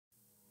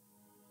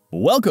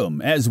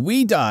Welcome as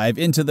we dive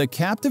into the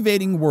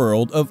captivating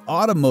world of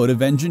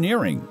automotive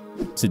engineering.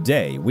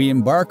 Today, we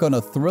embark on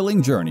a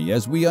thrilling journey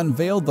as we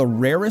unveil the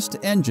rarest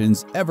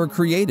engines ever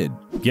created.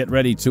 Get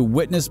ready to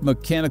witness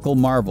mechanical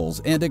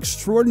marvels and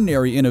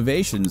extraordinary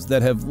innovations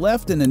that have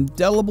left an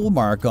indelible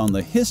mark on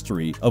the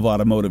history of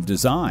automotive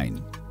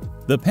design.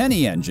 The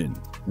Penny Engine.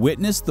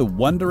 Witness the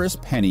wondrous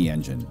Penny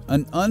Engine,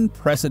 an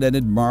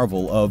unprecedented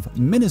marvel of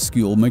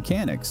minuscule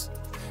mechanics.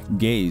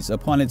 Gaze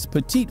upon its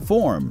petite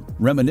form,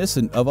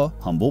 reminiscent of a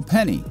humble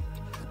penny.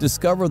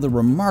 Discover the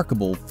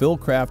remarkable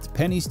Philcraft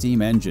penny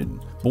steam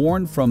engine,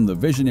 born from the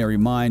visionary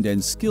mind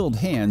and skilled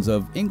hands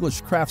of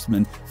English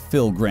craftsman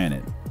Phil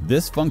Granite.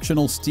 This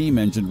functional steam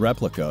engine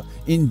replica,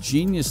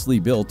 ingeniously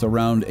built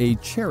around a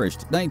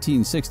cherished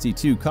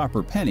 1962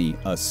 copper penny,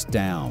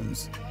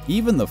 astounds.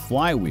 Even the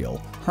flywheel,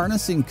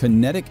 harnessing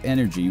kinetic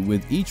energy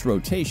with each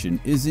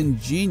rotation, is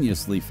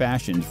ingeniously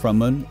fashioned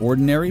from an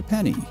ordinary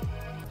penny.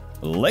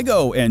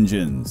 Lego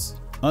engines.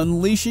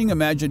 Unleashing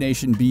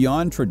imagination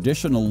beyond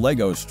traditional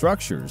Lego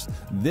structures,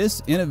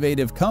 this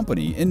innovative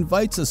company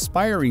invites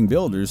aspiring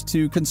builders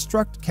to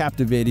construct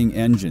captivating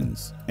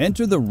engines.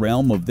 Enter the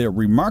realm of their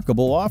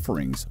remarkable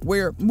offerings,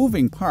 where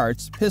moving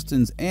parts,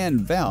 pistons,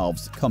 and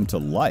valves come to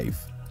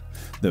life.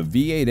 The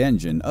V8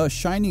 engine, a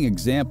shining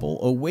example,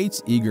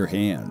 awaits eager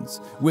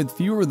hands. With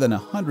fewer than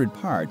 100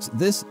 parts,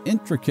 this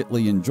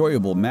intricately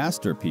enjoyable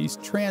masterpiece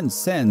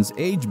transcends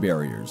age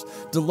barriers,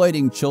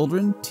 delighting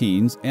children,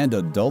 teens, and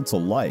adults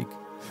alike.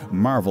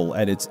 Marvel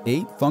at its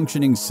 8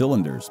 functioning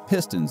cylinders,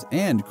 pistons,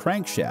 and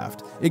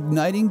crankshaft,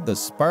 igniting the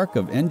spark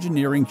of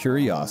engineering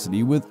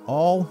curiosity with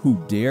all who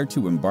dare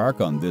to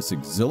embark on this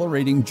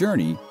exhilarating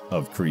journey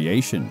of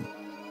creation.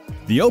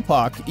 The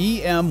Opak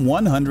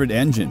EM100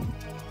 engine.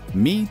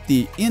 Meet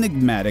the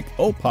enigmatic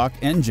Opak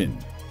engine,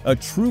 a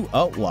true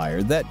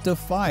outlier that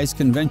defies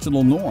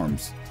conventional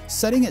norms.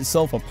 Setting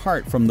itself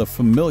apart from the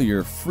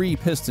familiar free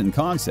piston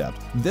concept,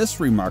 this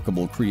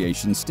remarkable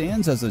creation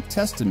stands as a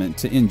testament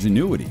to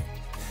ingenuity.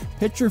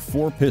 Picture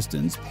 4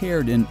 pistons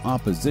paired in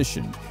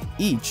opposition,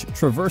 each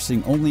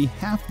traversing only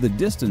half the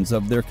distance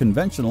of their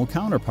conventional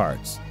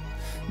counterparts.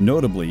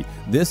 Notably,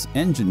 this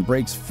engine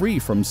breaks free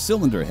from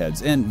cylinder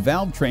heads and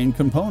valve train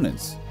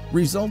components,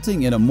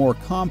 resulting in a more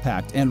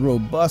compact and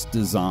robust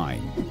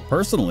design.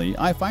 Personally,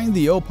 I find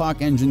the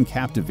Opak engine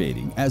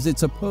captivating as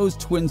its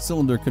opposed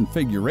twin-cylinder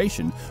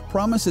configuration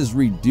promises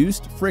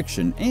reduced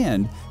friction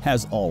and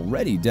has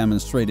already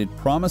demonstrated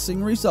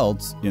promising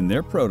results in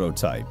their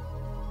prototype.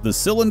 The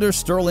Cylinder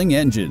Stirling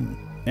Engine.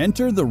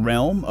 Enter the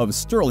realm of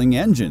Stirling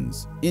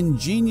engines,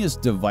 ingenious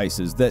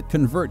devices that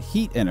convert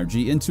heat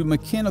energy into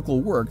mechanical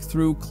work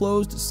through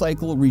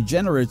closed-cycle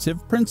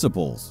regenerative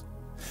principles.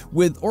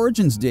 With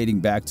origins dating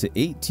back to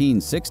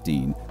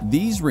 1816,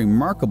 these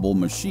remarkable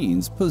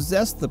machines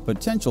possess the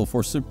potential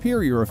for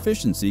superior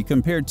efficiency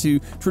compared to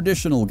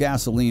traditional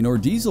gasoline or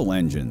diesel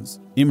engines.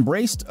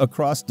 Embraced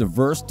across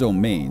diverse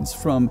domains,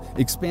 from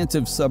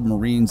expansive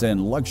submarines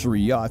and luxury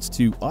yachts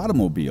to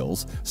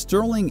automobiles,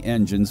 Stirling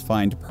engines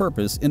find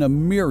purpose in a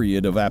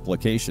myriad of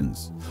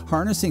applications,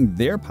 harnessing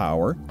their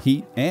power,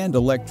 heat, and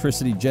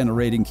electricity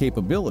generating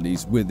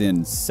capabilities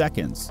within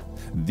seconds.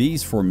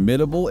 These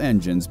formidable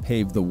engines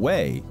pave the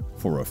way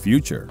for a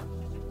future.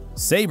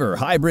 Sabre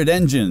hybrid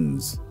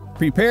engines.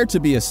 Prepare to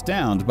be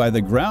astounded by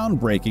the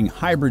groundbreaking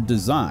hybrid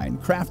design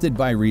crafted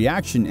by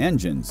reaction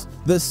engines,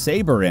 the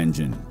Sabre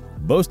engine.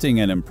 Boasting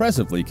an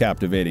impressively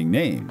captivating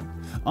name.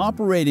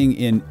 Operating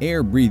in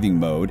air-breathing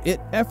mode, it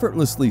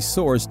effortlessly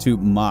soars to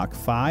Mach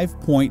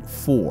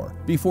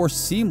 5.4 before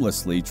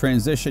seamlessly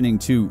transitioning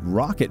to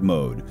rocket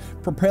mode,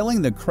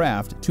 propelling the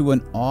craft to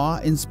an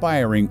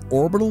awe-inspiring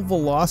orbital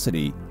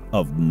velocity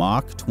of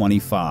Mach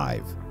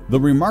 25. The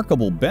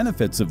remarkable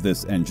benefits of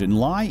this engine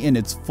lie in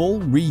its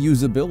full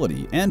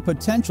reusability and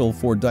potential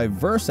for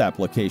diverse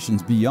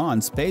applications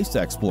beyond space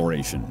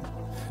exploration.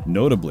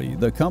 Notably,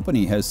 the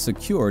company has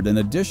secured an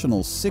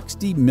additional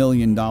 $60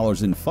 million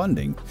in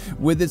funding.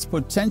 With its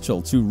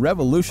potential to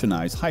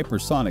revolutionize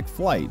hypersonic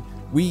flight,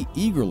 we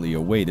eagerly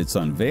await its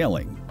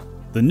unveiling.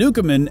 The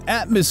Newcomen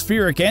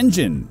Atmospheric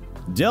Engine.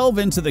 Delve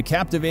into the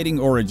captivating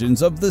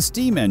origins of the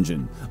steam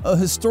engine, a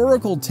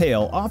historical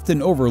tale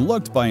often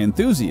overlooked by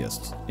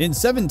enthusiasts. In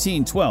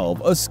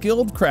 1712, a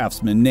skilled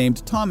craftsman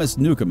named Thomas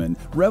Newcomen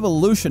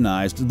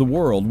revolutionized the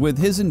world with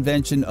his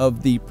invention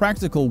of the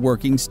practical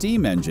working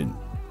steam engine.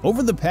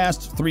 Over the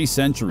past 3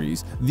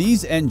 centuries,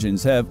 these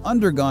engines have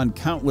undergone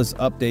countless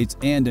updates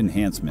and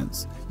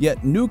enhancements,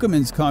 yet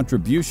Newcomen's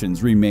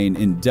contributions remain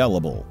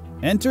indelible.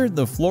 Enter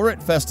the Floret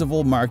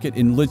Festival Market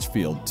in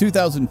Litchfield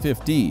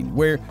 2015,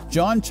 where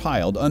John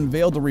Child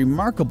unveiled a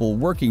remarkable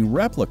working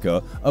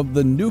replica of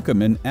the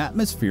Newcomen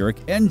Atmospheric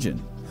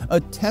Engine, a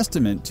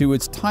testament to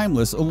its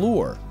timeless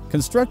allure.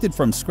 Constructed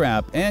from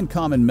scrap and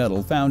common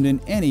metal found in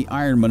any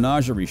iron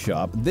menagerie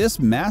shop, this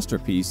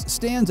masterpiece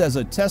stands as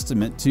a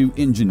testament to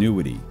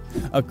ingenuity.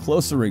 A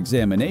closer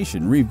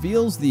examination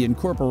reveals the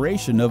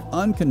incorporation of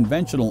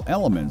unconventional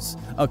elements: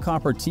 a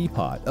copper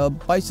teapot, a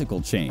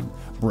bicycle chain,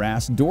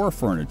 brass door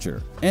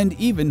furniture, and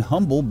even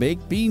humble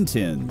baked bean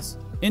tins.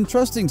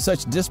 Entrusting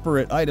such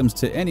disparate items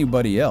to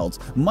anybody else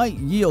might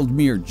yield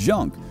mere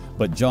junk,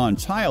 but John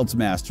Child's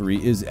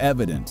mastery is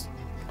evident.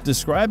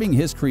 Describing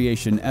his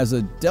creation as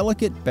a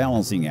delicate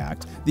balancing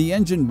act, the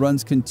engine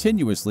runs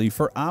continuously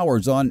for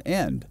hours on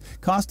end,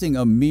 costing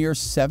a mere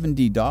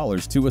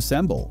 $70 to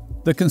assemble.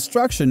 The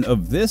construction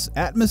of this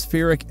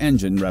atmospheric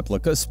engine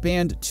replica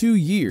spanned 2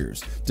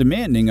 years,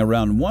 demanding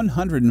around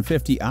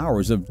 150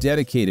 hours of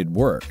dedicated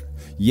work.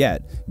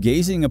 Yet,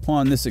 gazing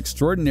upon this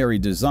extraordinary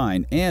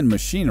design and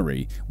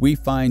machinery, we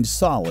find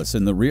solace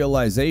in the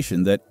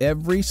realization that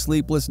every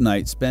sleepless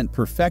night spent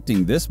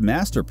perfecting this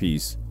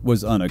masterpiece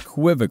was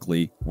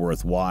unequivocally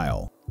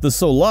worthwhile. The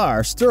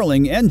Solar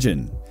Stirling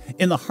Engine.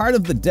 In the heart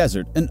of the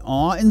desert, an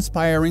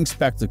awe-inspiring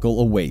spectacle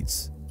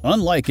awaits.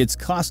 Unlike its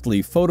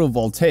costly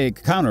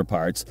photovoltaic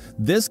counterparts,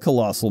 this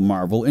colossal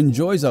marvel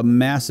enjoys a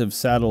massive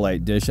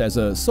satellite dish as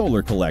a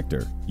solar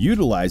collector,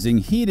 utilizing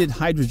heated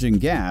hydrogen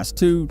gas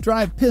to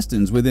drive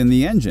pistons within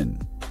the engine.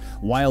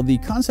 While the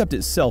concept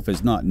itself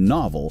is not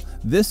novel,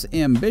 this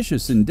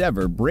ambitious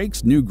endeavor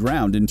breaks new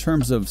ground in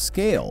terms of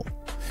scale.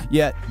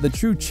 Yet, the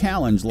true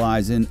challenge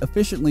lies in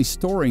efficiently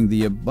storing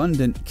the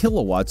abundant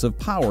kilowatts of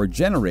power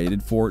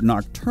generated for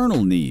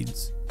nocturnal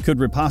needs. Could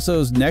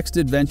Ripasso's next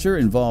adventure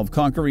involve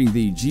conquering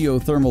the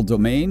geothermal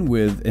domain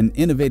with an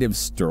innovative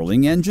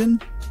Stirling engine?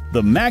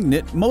 The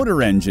Magnet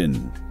Motor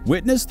Engine.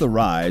 Witness the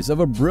rise of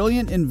a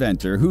brilliant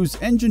inventor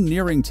whose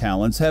engineering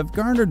talents have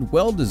garnered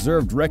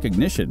well-deserved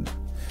recognition.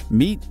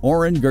 Meet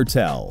Oren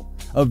Gertel,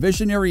 a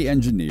visionary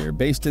engineer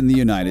based in the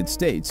United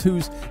States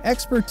whose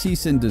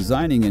expertise in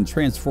designing and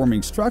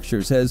transforming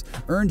structures has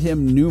earned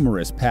him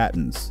numerous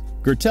patents.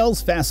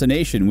 Gertel's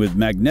fascination with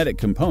magnetic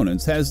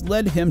components has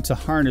led him to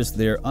harness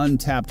their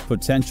untapped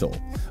potential,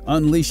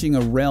 unleashing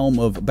a realm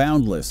of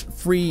boundless,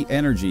 free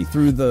energy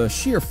through the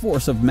sheer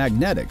force of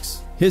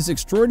magnetics. His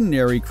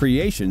extraordinary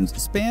creations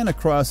span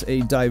across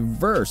a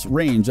diverse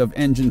range of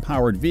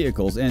engine-powered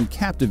vehicles and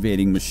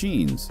captivating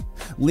machines,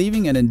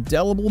 leaving an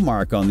indelible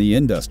mark on the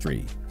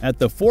industry. At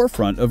the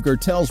forefront of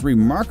Gertel's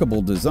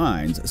remarkable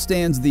designs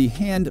stands the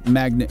hand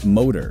magnet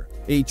motor,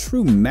 a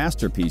true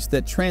masterpiece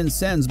that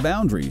transcends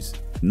boundaries.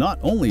 Not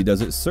only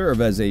does it serve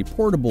as a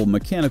portable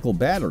mechanical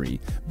battery,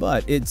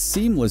 but it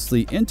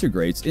seamlessly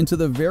integrates into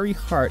the very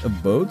heart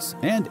of boats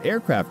and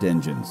aircraft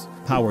engines.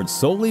 Powered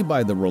solely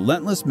by the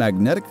relentless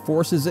magnetic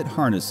forces it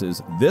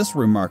harnesses, this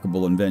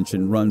remarkable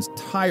invention runs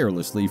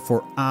tirelessly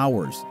for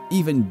hours,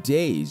 even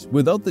days,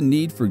 without the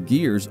need for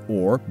gears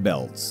or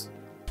belts.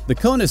 The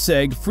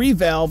Koenigsegg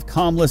Free-Valve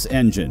Comless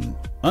Engine.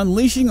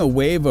 Unleashing a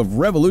wave of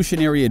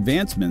revolutionary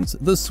advancements,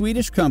 the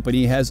Swedish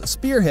company has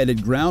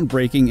spearheaded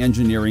groundbreaking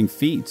engineering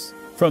feats.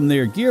 From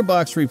their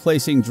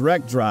gearbox-replacing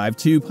direct drive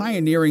to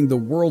pioneering the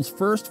world's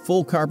first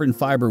full carbon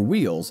fiber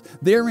wheels,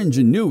 their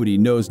ingenuity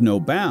knows no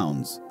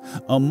bounds.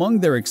 Among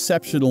their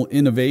exceptional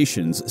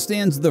innovations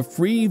stands the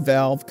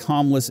Free-Valve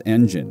Comless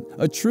Engine,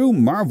 a true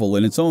marvel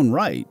in its own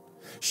right.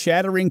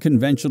 Shattering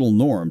conventional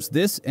norms,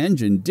 this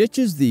engine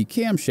ditches the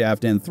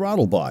camshaft and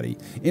throttle body,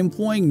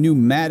 employing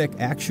pneumatic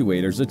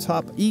actuators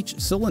atop each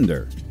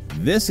cylinder.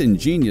 This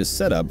ingenious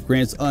setup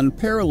grants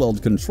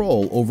unparalleled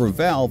control over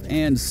valve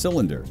and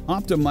cylinder,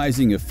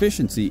 optimizing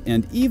efficiency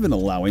and even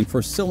allowing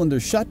for cylinder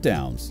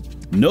shutdowns.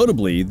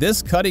 Notably,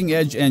 this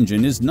cutting-edge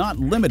engine is not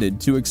limited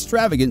to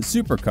extravagant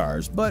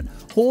supercars, but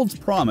holds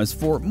promise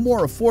for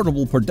more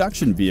affordable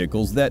production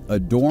vehicles that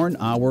adorn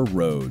our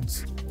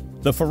roads.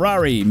 The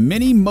Ferrari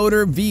Mini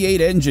Motor V8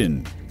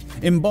 Engine.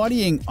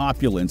 Embodying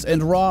opulence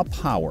and raw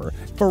power,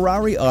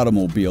 Ferrari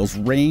automobiles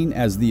reign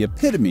as the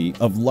epitome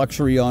of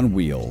luxury on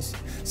wheels.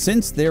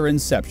 Since their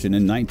inception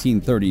in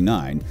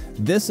 1939,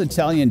 this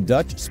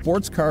Italian-Dutch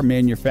sports car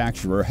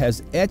manufacturer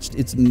has etched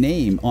its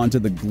name onto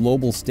the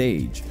global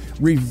stage,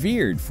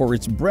 revered for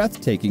its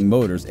breathtaking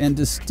motors and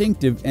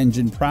distinctive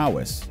engine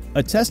prowess.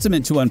 A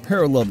testament to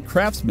unparalleled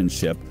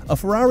craftsmanship, a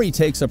Ferrari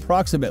takes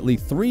approximately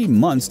 3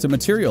 months to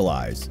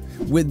materialize,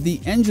 with the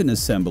engine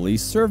assembly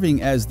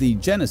serving as the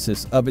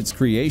genesis of its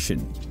creation.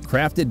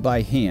 Crafted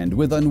by hand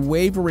with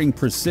unwavering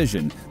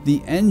precision,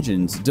 the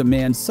engines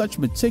demand such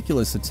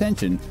meticulous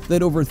attention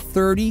that over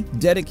 30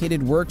 dedicated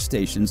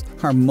workstations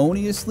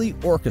harmoniously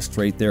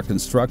orchestrate their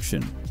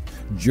construction,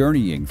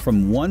 journeying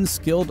from one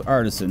skilled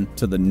artisan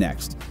to the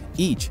next.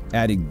 Each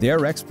adding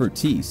their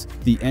expertise,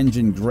 the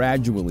engine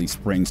gradually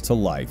springs to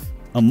life.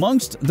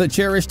 Amongst the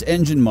cherished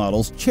engine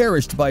models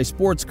cherished by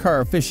sports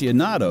car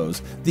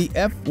aficionados, the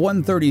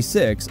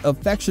F-136,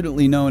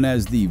 affectionately known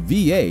as the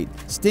V8,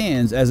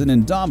 stands as an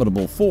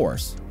indomitable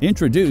force.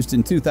 Introduced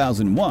in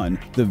 2001,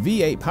 the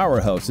V8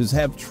 powerhouses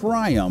have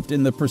triumphed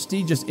in the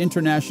prestigious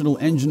International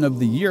Engine of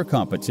the Year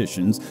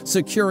competitions,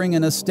 securing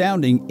an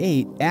astounding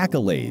 8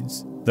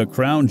 accolades. The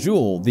crown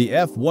jewel, the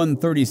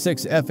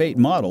F-136 F8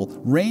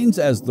 model, reigns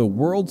as the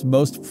world's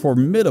most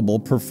formidable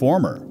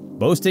performer.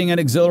 Boasting an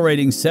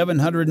exhilarating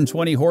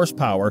 720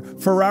 horsepower,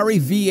 Ferrari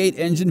V8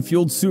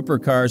 engine-fueled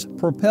supercars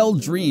propel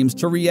dreams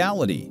to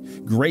reality,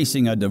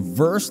 gracing a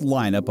diverse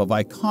lineup of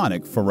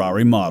iconic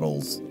Ferrari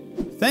models.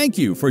 Thank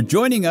you for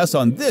joining us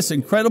on this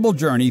incredible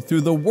journey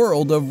through the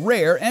world of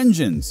rare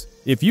engines.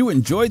 If you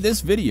enjoyed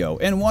this video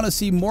and want to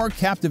see more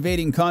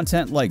captivating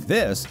content like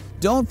this,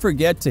 don't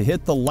forget to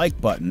hit the like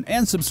button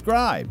and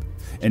subscribe.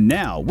 And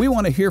now we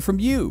want to hear from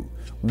you.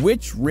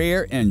 Which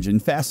rare engine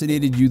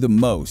fascinated you the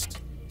most?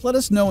 Let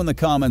us know in the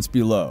comments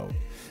below.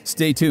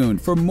 Stay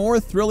tuned for more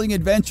thrilling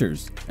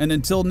adventures, and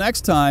until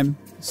next time,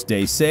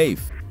 stay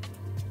safe.